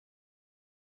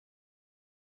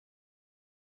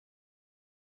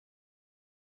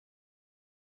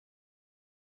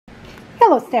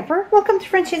Hello Stamper, welcome to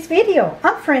Frenchie's video.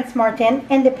 I'm Frances Martin,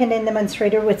 independent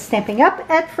demonstrator with Stampin'Up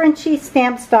at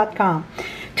frenchiestamps.com.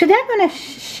 Today I'm going to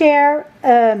share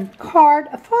a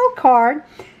fall card,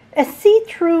 a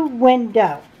see-through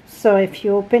window. So if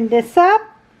you open this up,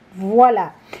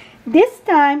 voila. This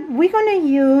time we're going to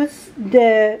use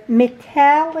the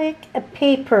metallic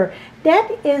paper. That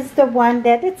is the one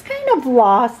that it's kind of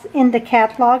lost in the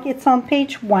catalog. It's on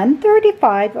page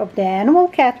 135 of the annual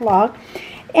catalog.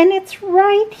 And it's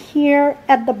right here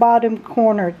at the bottom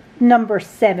corner, number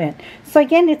 7. So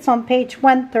again, it's on page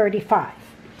 135.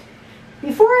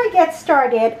 Before I get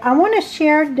started, I want to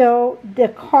share though the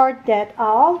card that I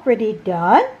already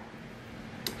done.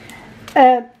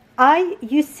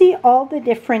 You see all the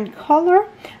different color.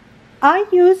 I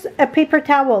use a paper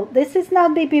towel. This is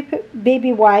not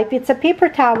baby wipe. It's a paper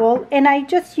towel, and I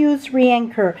just use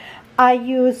re-anchor. I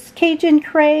use Cajun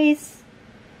craze,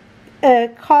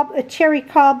 a cherry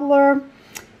cobbler,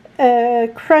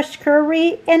 crushed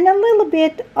curry, and a little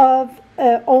bit of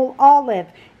old olive,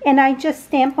 and I just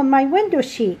stamp on my window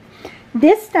sheet.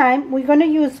 This time we're going to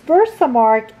use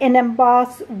Versamark and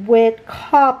emboss with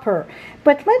copper.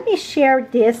 But let me share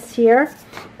this here.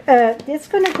 This is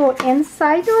going to go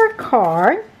inside our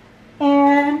card,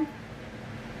 and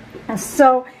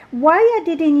so why I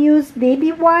didn't use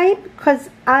baby wipe,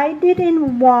 because I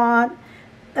didn't want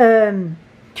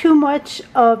too much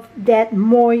of that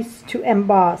moist to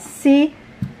emboss. See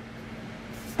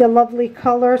the lovely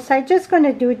colors. I'm just going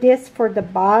to do this for the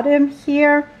bottom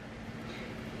here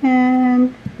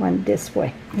and one this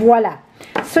way. Voila.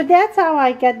 So that's how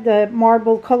I get the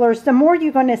marble colors. The more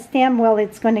you're going to stamp, well,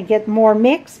 it's going to get more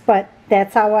mixed, but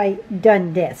that's how I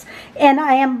done this. And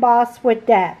I emboss with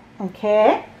that,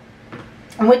 okay,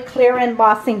 with clear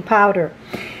embossing powder.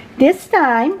 This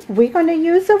time we're going to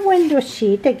use a window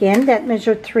sheet again that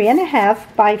measured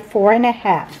 3.5 by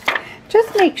 4.5.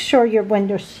 Just make sure your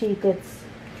window sheet is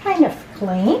kind of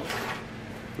clean.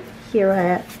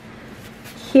 Here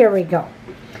we go.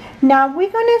 Now we're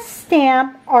going to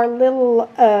stamp our little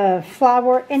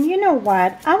flower, and you know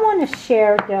what? I want to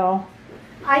share though.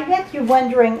 I get you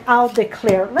wondering how the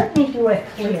clear. Let me do a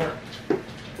clear.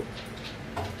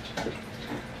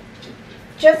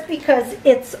 Just because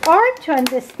it's hard to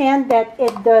understand that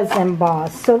it does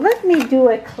emboss. So let me do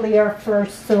a clear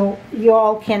first so you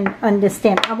all can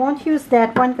understand. I won't use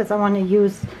that one because I want to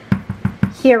use,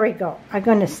 here we go. I'm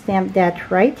going to stamp that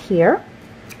right here.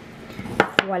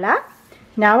 Voila.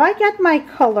 Now I got my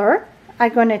color.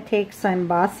 I'm going to take some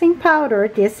embossing powder.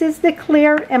 This is the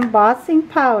clear embossing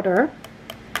powder.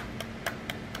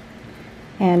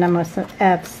 And I must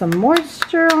have some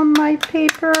moisture on my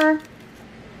paper.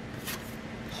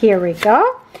 Here we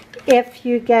go. If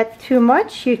you get too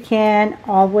much, you can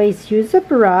always use a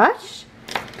brush.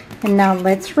 And now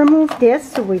let's remove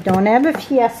this so we don't have a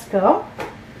fiasco.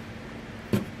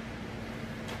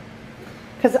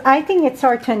 Because I think it's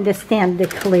hard to understand the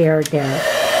clear there.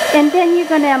 And then you're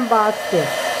going to emboss this.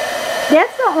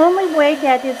 That's the only way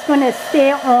that it's going to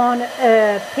stay on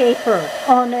paper,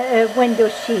 on a window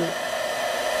sheet.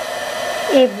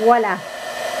 Et voila.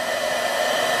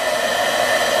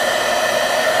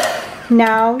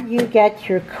 Now you get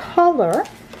your color.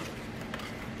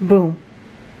 Boom.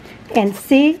 And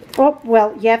see, oh,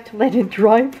 well, you have to let it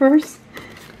dry first.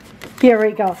 Here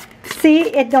we go. See,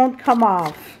 it don't come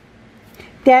off.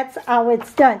 That's how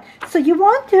it's done. So you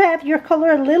want to have your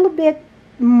color a little bit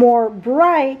more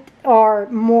bright or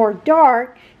more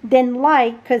dark than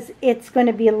light, because it's going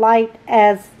to be light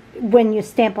as when you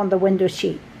stamp on the window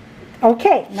sheet.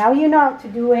 Okay, now you know how to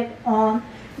do it on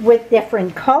with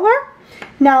different color.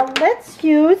 Now let's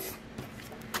use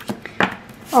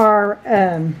our,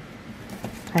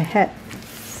 I had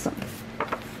some,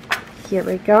 here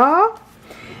we go.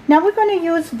 Now we're going to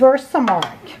use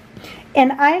Versamark.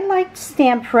 And I like to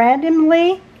stamp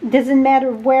randomly. Doesn't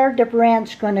matter where the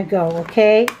branch going to go,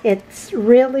 okay? It's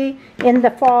really, in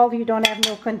the fall, you don't have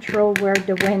no control where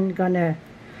the wind going to.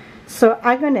 So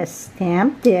I'm going to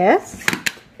stamp this.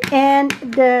 And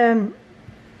the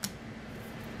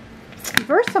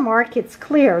Versamark, it's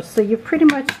clear, so you pretty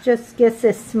much just guess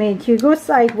it's made. You go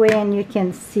sideways and you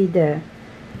can see the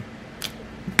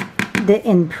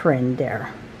imprint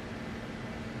there.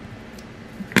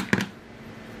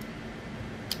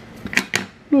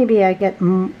 Maybe I get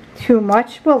too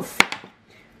much. We'll see.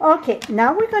 Okay,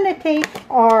 now we're going to take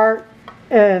our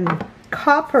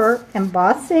copper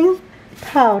embossing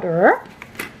powder.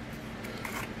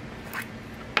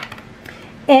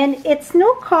 And it's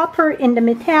no copper in the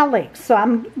metallic, so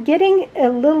I'm getting a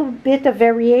little bit of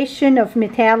variation of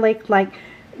metallic, like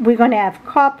we're going to have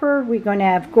copper, we're going to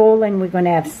have gold, and we're going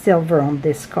to have silver on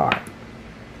this card.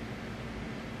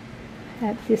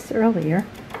 had this earlier.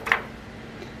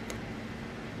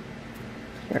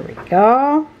 Here we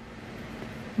go.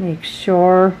 Make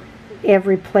sure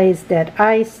every place that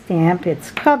I stamp it's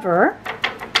covered.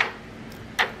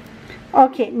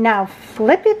 Okay, now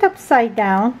flip it upside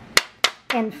down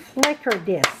and flicker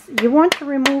this. You want to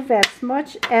remove as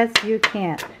much as you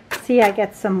can. See, I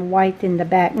got some white in the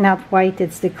back. Not white,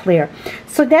 it's the clear.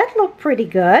 So that looked pretty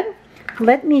good.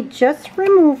 Let me just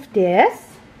remove this.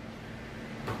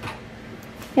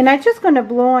 And I'm just going to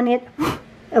blow on it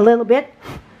a little bit.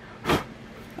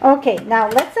 Okay, now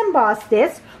let's emboss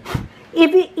this.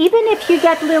 Even if you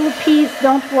get little pieces,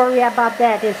 don't worry about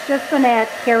that. It's just going to add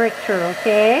character,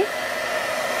 okay?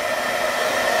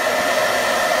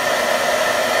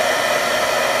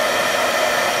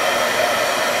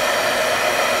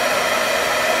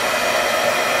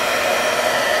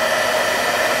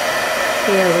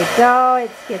 Here we go,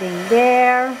 it's getting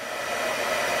there.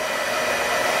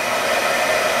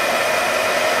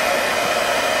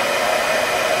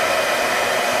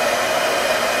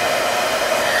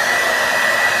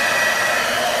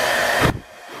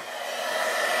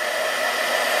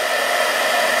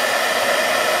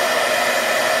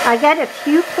 I got a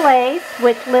few places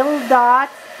with little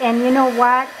dots, and you know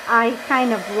what? I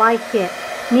kind of like it.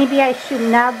 Maybe I should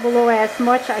not blow as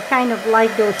much. I kind of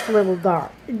like those little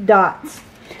dots.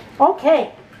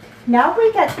 Okay, now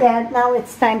we got that. Now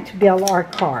it's time to build our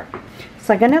card.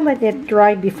 So I'm going to let it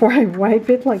dry before I wipe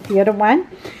it like the other one.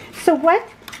 So what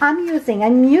I'm using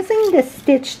the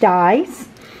stitch dies.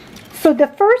 So the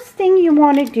first thing you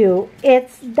want to do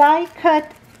is die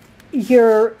cut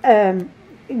your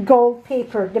gold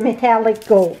paper, the metallic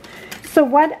gold. So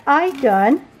what I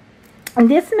done, and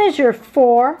this measure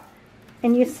 4,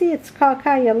 and you see it's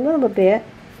cockeyed a little bit.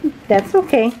 That's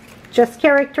okay. Just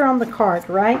character on the card,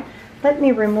 right? Let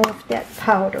me remove that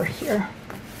powder here.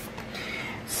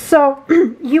 So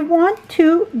you want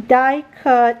to die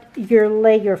cut your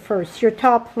layer first, your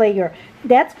top layer.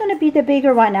 That's going to be the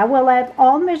bigger one. I will have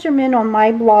all measurement on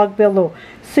my blog below.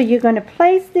 So you're going to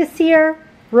place this here,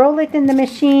 roll it in the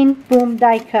machine, boom,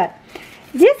 die cut.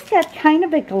 This got kind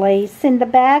of a glaze in the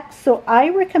back, so I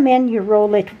recommend you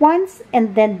roll it once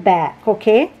and then back,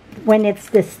 okay, when it's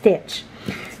the stitch.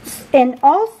 And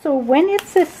also, when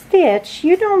it's a stitch,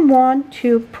 you don't want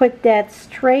to put that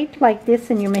straight like this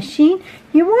in your machine.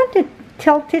 You want to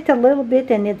tilt it a little bit,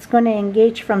 and it's going to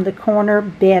engage from the corner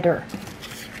better.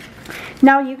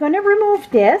 Now, you're going to remove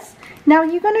this. Now,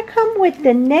 you're going to come with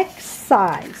the next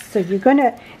size. So, you're going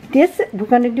to... we're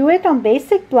going to do it on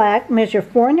basic black, measure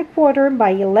 4 1/4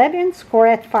 by 11, score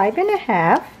at 5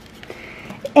 1/2.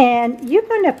 And you're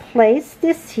going to place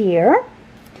this here.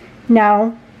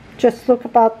 Now, just look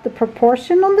about the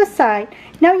proportion on the side.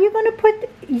 Now, you're going to put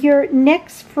your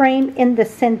next frame in the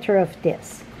center of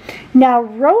this. Now,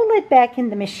 roll it back in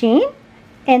the machine,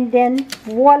 and then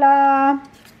voila,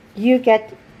 you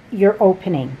get your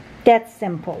opening. That's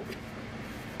simple.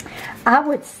 I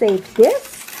would save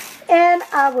this. And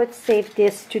I would save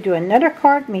this to do another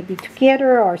card, maybe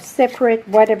together or separate,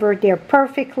 whatever. They're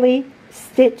perfectly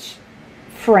stitched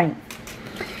frame.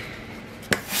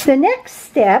 The next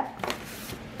step,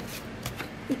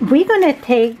 we're going to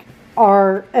take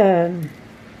our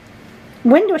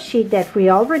window sheet that we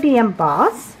already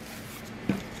embossed.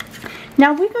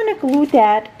 Now we're going to glue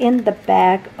that in the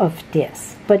back of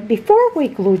this. But before we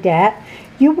glue that,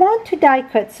 you want to die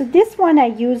cut. So this one I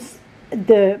use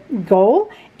the gold,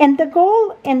 and the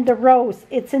gold and the rose,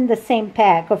 it's in the same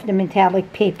pack of the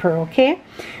metallic paper, okay?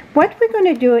 What we're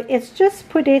going to do is just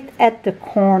put it at the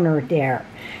corner there,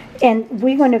 and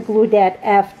we're going to glue that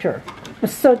after.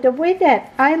 So the way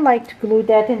that I like to glue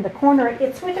that in the corner,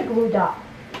 it's with a glue dot.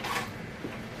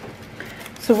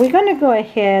 So we're going to go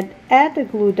ahead, add a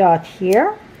glue dot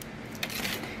here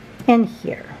and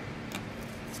here.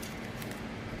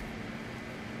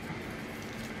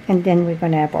 And then we're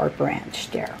going to have our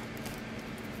branch there.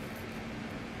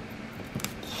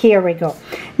 Here we go.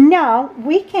 Now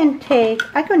we can take,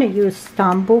 I'm going to use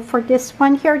Tombow for this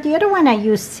one here. The other one I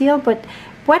use Seal, but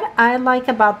what I like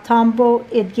about Tombow,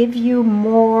 it gives you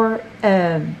more,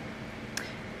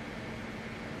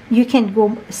 you can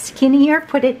go skinnier,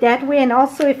 put it that way. And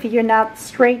also if you're not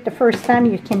straight the first time,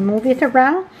 you can move it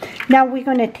around. Now we're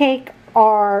going to take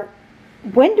our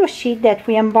window sheet that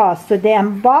we embossed. So the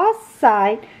embossed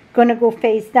side going to go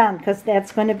face down because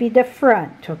that's going to be the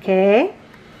front, okay?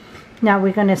 Now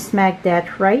we're going to smack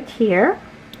that right here.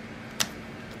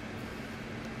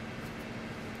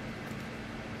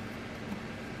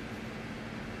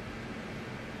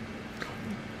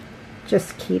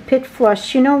 Just keep it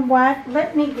flush. You know what?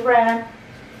 Let me grab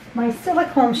My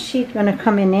silicone sheet gonna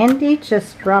come in handy.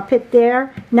 Just drop it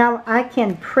there. Now I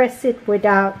can press it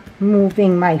without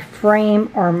moving my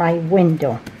frame or my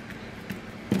window,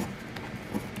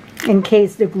 in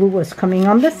case the glue was coming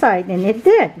on the side, and it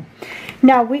did.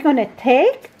 Now we're gonna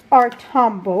take our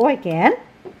Tombow again,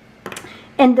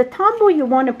 and the Tombow, you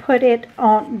want to put it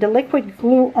on the liquid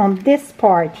glue on this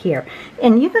part here,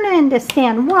 and you're gonna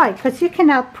understand why, because you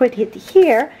cannot put it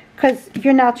here because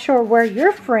you're not sure where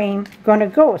your frame gonna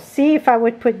go. See, if I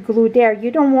would put glue there, you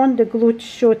don't want the glue to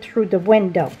show through the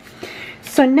window.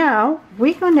 So now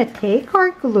we're gonna take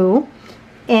our glue,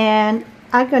 and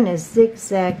I'm gonna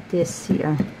zigzag this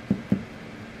here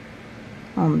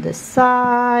on the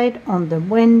side, on the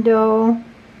window,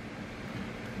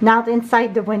 not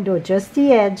inside the window, just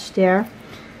the edge there.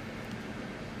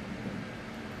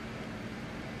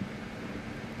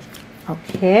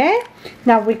 Okay,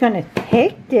 now we're gonna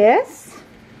take this,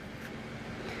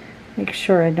 make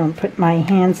sure I don't put my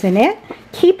hands in it.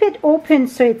 Keep it open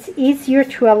so it's easier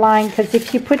to align, because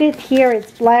if you put it here,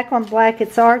 it's black on black,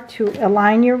 it's hard to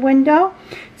align your window.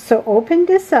 So open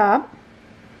this up,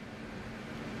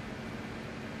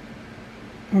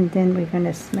 and then we're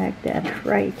gonna smack that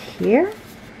right here.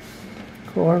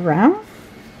 Go around.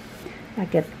 I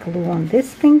get glue on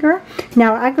this finger.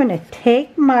 Now I'm gonna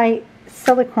take my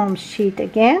silicone sheet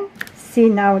again. See,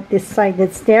 now this side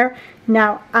it's there.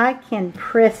 Now I can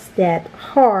press that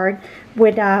hard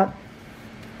without,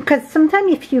 because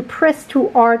sometimes if you press too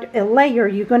hard a layer,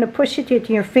 you're going to push it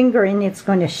into your finger and it's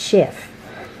going to shift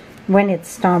when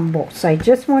it's Tombow. So I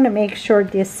just want to make sure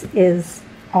this is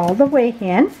all the way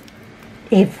in.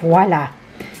 Et voila.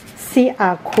 See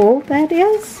how cool that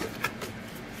is?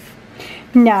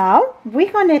 Now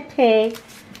we're going to take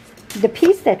the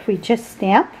piece that we just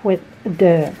stamped with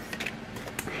the,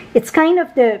 it's kind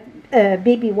of the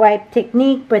baby wipe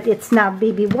technique, but it's not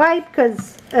baby wipe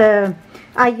because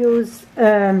I use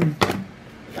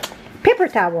paper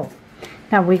towel.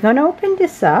 Now we're going to open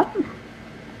this up,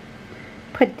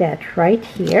 put that right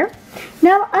here.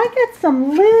 Now I got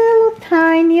some little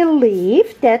tiny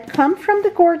leaves that come from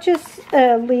the gorgeous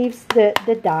leaves,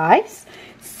 the dies.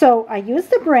 So I use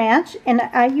the branch and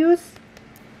I use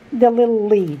the little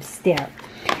leaves there.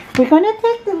 We're going to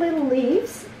take the little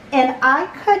leaves, and I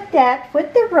cut that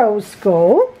with the rose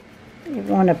gold. You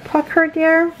want to pucker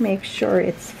there, make sure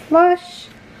it's flush.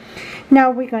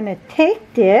 Now we're going to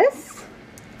take this,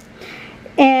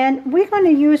 and we're going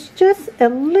to use just a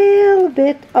little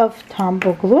bit of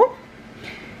Tombow glue.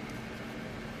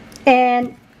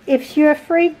 And if you're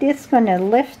afraid this is going to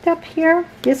lift up here,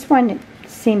 this one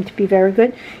seemed to be very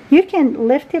good. You can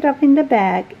lift it up in the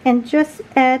bag and just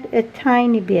add a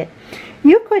tiny bit.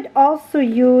 You could also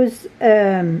use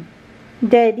the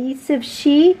adhesive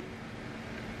sheet.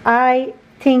 I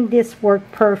think this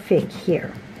worked perfect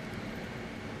here.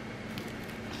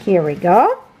 Here we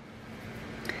go.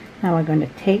 Now we're going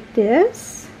to take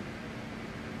this.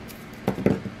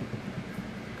 I'm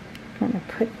going to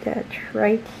put that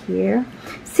right here.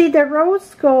 See, the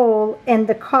rose gold and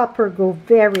the copper go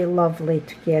very lovely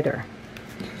together.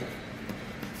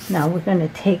 Now we're going to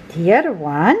take the other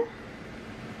one.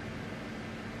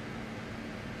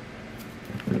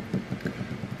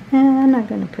 And I'm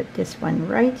going to put this one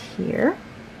right here.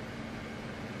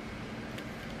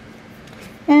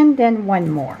 And then one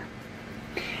more.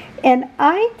 And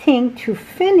I think to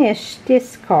finish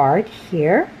this card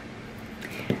here,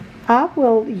 I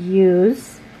will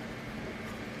use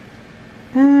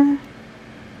here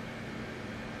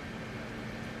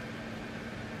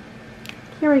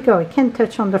we go. I can't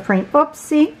touch on the frame.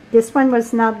 Oopsie, this one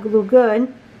was not glue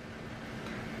good.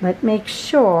 Let's make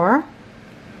sure.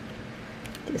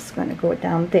 This is going to go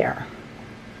down there.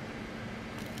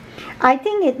 I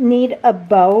think it need a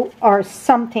bow or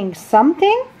something.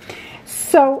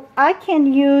 So I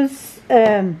can use,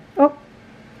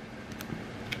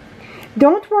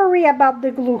 don't worry about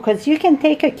the glue, because you can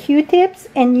take a Q-tips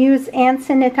and use hand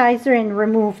sanitizer and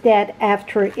remove that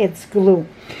after it's glue.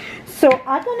 So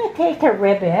I'm going to take a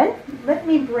ribbon. Let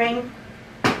me bring,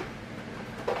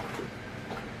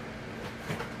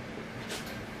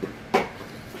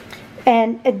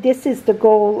 and this is the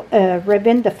gold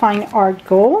ribbon, the fine art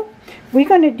gold. We're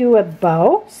going to do a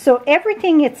bow. So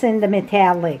everything it's in the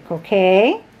metallic,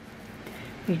 okay?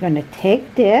 We're going to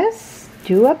take this,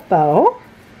 do a bow.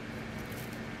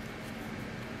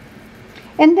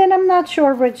 And then I'm not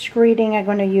sure which greeting I'm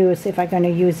going to use. If I'm going to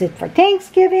use it for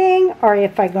Thanksgiving or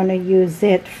if I'm going to use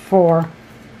it for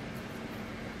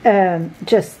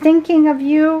just thinking of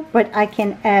you. But I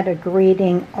can add a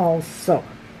greeting also.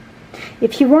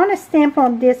 If you want to stamp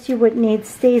on this, you would need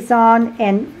Stays On,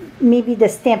 and maybe the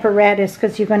Stamparatus,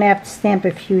 because you're going to have to stamp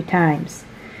a few times.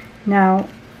 Now,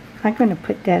 I'm going to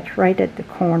put that right at the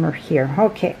corner here.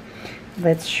 Okay,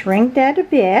 let's shrink that a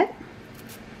bit,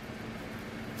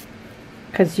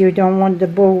 because you don't want the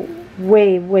bow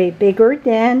way bigger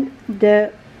than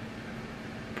the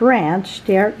branch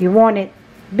there. You want it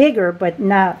bigger, but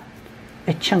not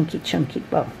a chunky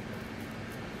bow.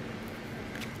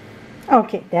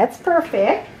 Okay, that's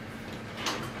perfect.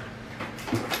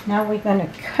 Now we're going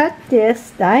to cut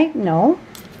this diagonal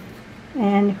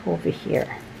and over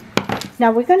here.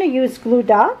 Now we're going to use glue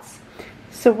dots.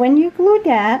 So when you glue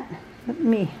that, let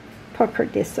me pucker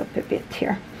this up a bit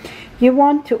here. You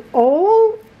want to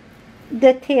hold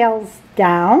the tails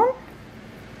down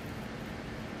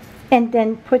and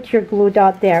then put your glue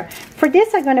dot there. For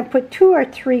this, I'm going to put 2 or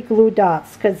 3 glue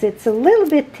dots because it's a little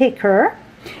bit thicker.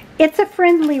 It's a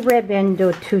friendly ribbon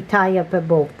though to tie up a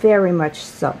bow, very much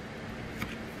so.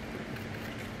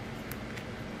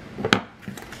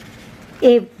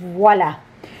 Et voila.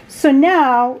 So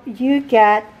now you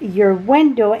get your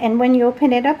window, and when you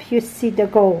open it up, you see the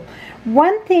gold.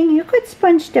 One thing, you could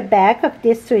sponge the back of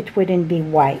this so it wouldn't be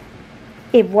white.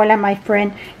 Et voila, my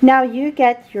friend. Now you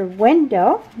get your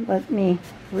window. Let me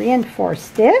reinforce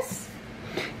this.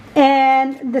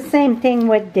 And the same thing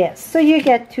with this. So you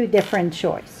get 2 different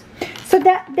choices. So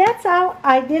that's how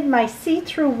I did my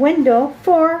see-through window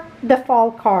for the fall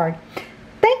card.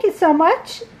 Thank you so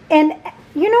much. And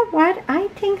you know what? I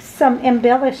think some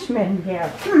embellishment there.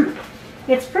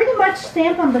 It's pretty much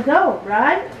stamp on the go,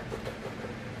 right?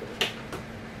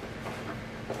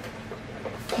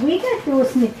 We got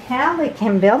those metallic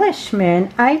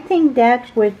embellishment. I think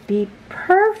that would be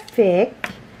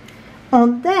perfect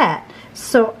on that.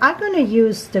 So I'm going to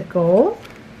use the gold,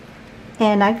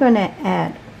 and I'm going to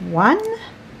add 1,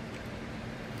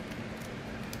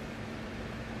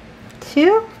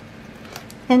 2,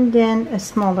 and then a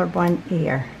smaller one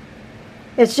here.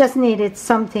 It's just needed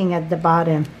something at the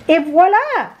bottom. Et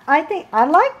voila! I think I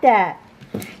like that.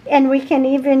 And we can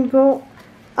even go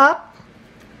up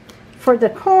for the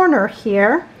corner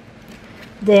here,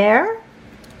 there,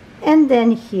 and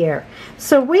then here.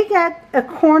 So we got a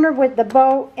corner with the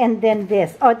bow and then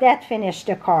this. Oh, that finished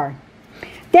the card.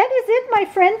 That is it, my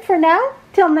friend, for now.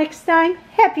 Till next time,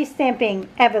 happy stamping.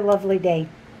 Have a lovely day.